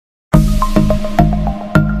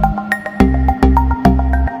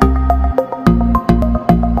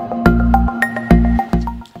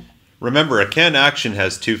Remember, a can action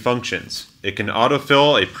has two functions. It can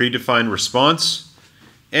autofill a predefined response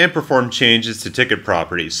and perform changes to ticket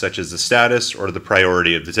properties such as the status or the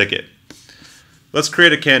priority of the ticket. Let's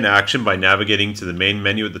create a can action by navigating to the main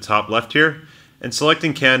menu at the top left here and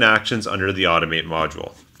selecting can actions under the automate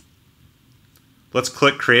module. Let's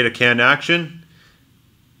click create a can action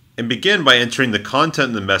and begin by entering the content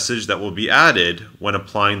of the message that will be added when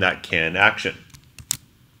applying that can action.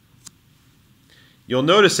 You'll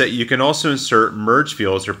notice that you can also insert merge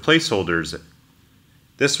fields or placeholders.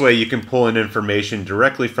 This way you can pull in information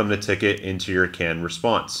directly from the ticket into your can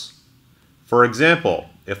response. For example,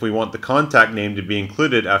 if we want the contact name to be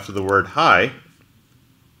included after the word hi,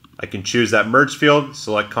 I can choose that merge field,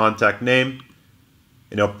 select contact name,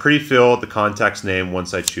 and it'll pre-fill the contact's name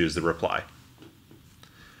once I choose the reply.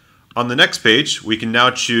 On the next page, we can now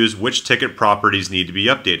choose which ticket properties need to be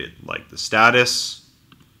updated, like the status,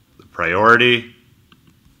 the priority,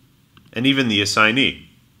 and even the assignee.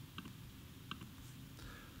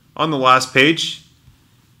 On the last page,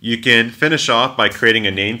 you can finish off by creating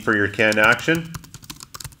a name for your can action,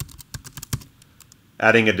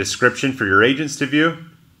 adding a description for your agents to view,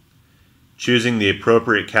 choosing the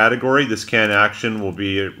appropriate category this can action will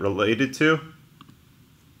be related to,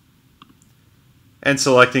 and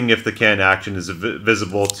selecting if the can action is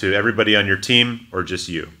visible to everybody on your team or just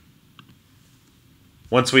you.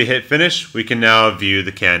 Once we hit finish, we can now view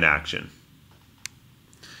the can action.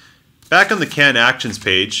 Back on the can actions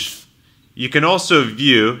page, you can also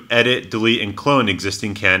view, edit, delete, and clone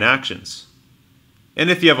existing can actions. And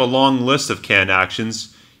if you have a long list of can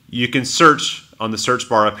actions, you can search on the search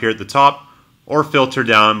bar up here at the top or filter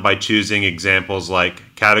down by choosing examples like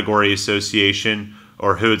category association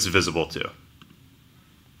or who it's visible to.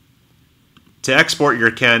 To export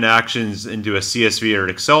your can actions into a CSV or an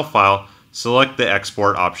Excel file, select the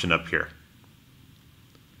export option up here.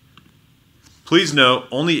 Please note,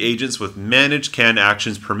 only agents with managed can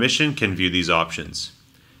actions permission can view these options.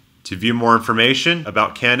 To view more information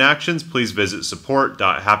about can actions, please visit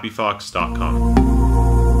support.happyfox.com.